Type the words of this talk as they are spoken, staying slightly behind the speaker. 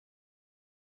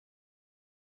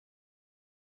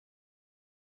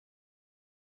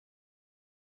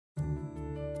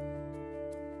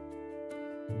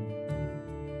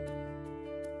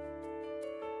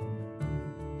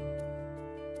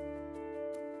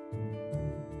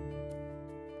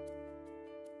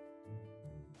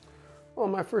Well,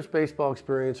 my first baseball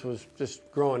experience was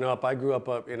just growing up. I grew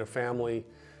up in a family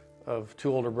of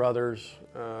two older brothers,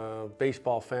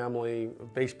 baseball family,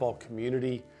 baseball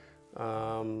community,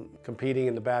 competing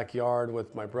in the backyard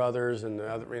with my brothers and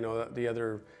the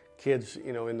other kids,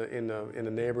 in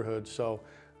the neighborhood. So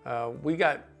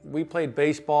we played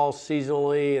baseball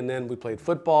seasonally, and then we played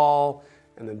football,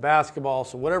 and then basketball.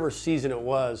 So whatever season it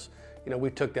was,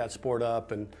 we took that sport up,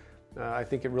 and I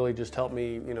think it really just helped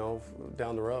me,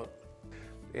 down the road.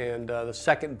 And the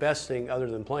second best thing other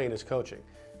than playing is coaching.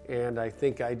 And I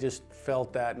think I just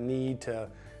felt that need to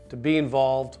be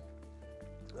involved,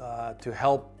 to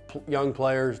help young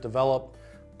players develop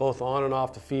both on and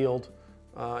off the field.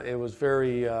 It was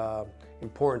very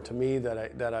important to me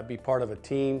that I be part of a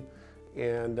team.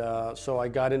 And so I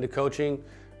got into coaching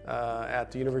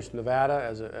at the University of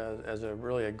Nevada as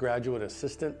really a graduate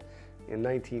assistant in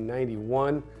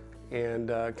 1991, and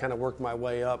kind of worked my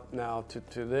way up now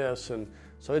to this. And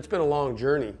so it's been a long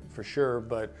journey for sure,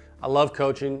 but I love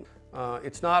coaching.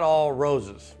 It's not all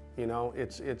roses,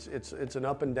 it's an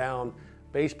up and down.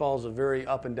 Baseball is a very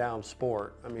up and down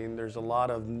sport. I mean, there's a lot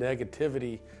of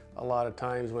negativity a lot of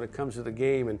times when it comes to the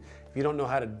game, and if you don't know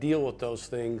how to deal with those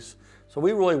things. So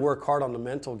we really work hard on the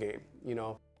mental game,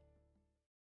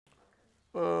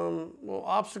 Well,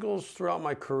 obstacles throughout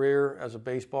my career as a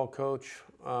baseball coach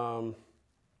was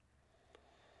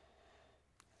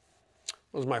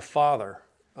my father.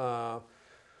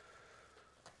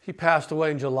 He passed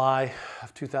away in July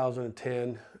of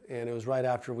 2010, and it was right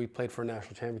after we played for a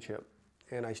national championship.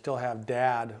 And I still have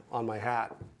Dad on my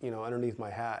hat, underneath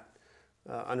my hat,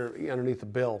 underneath the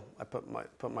bill. I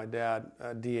put my dad,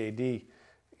 DAD,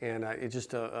 and it's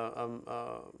just a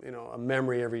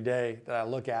memory every day that I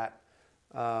look at,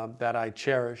 that I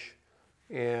cherish.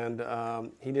 And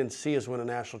he didn't see us win a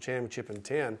national championship in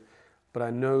 10, but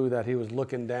I knew that he was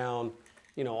looking down,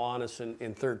 on us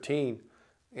in 13.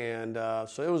 And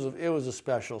so it was a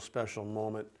special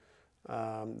moment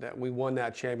that we won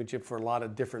that championship for a lot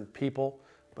of different people,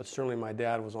 but certainly my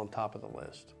dad was on top of the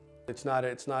list. It's not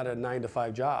a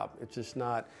 9-to-5 job. It's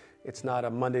not a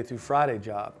Monday through Friday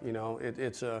job.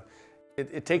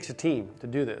 It takes a team to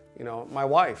do this. My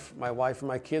wife and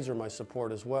my kids are my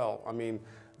support as well. I mean,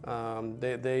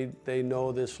 they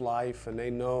know this life, and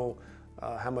they know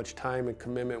how much time and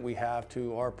commitment we have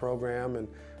to our program, and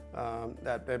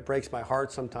that breaks my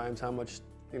heart sometimes how much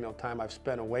time I've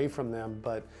spent away from them.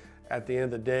 But at the end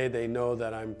of the day, they know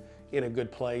that I'm in a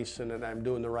good place, and that I'm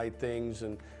doing the right things,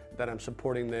 and that I'm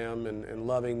supporting them and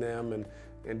loving them,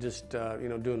 and just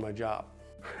doing my job.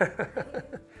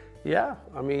 Yeah,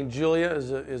 I mean, Julia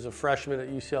is a freshman at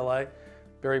UCLA.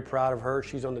 Very proud of her.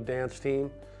 She's on the dance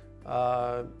team.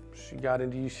 She got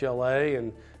into UCLA,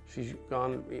 and she's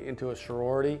gone into a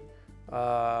sorority.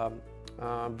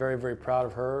 I'm very proud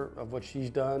of her, of what she's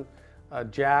done.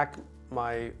 Jack,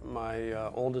 my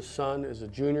oldest son, is a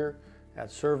junior at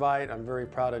Servite. I'm very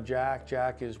proud of Jack.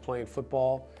 Jack is playing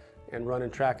football and running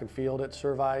track and field at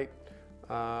Servite.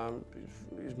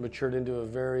 He's matured into a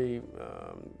very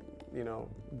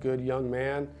good young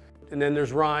man. And then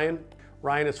there's Ryan.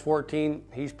 Ryan is 14.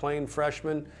 He's playing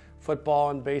freshman football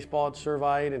and baseball at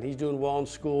Servite, and he's doing well in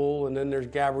school. And then there's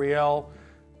Gabrielle,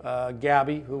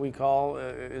 Gabby, who we call,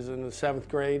 is in the 7th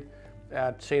grade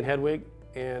at St. Hedwig.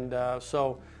 And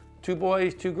so 2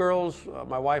 boys, 2 girls.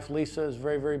 My wife, Lisa, is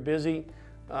very busy,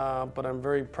 but I'm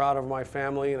very proud of my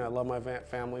family, and I love my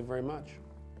family very much.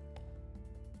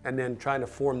 And then trying to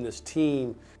form this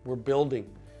team, we're building,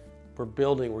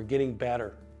 we're getting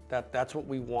better. That's what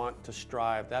we want to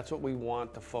strive. That's what we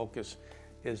want to focus,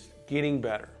 is getting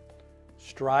better.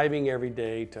 Striving every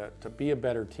day to be a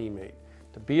better teammate,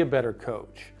 to be a better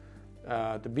coach,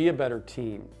 to be a better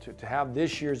team, to have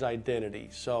this year's identity.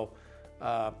 So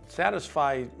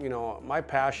satisfy, my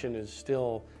passion is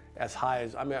still as high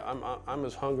as, I'm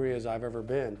as hungry as I've ever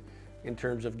been in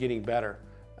terms of getting better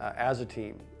as a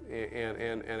team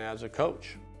and as a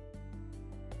coach.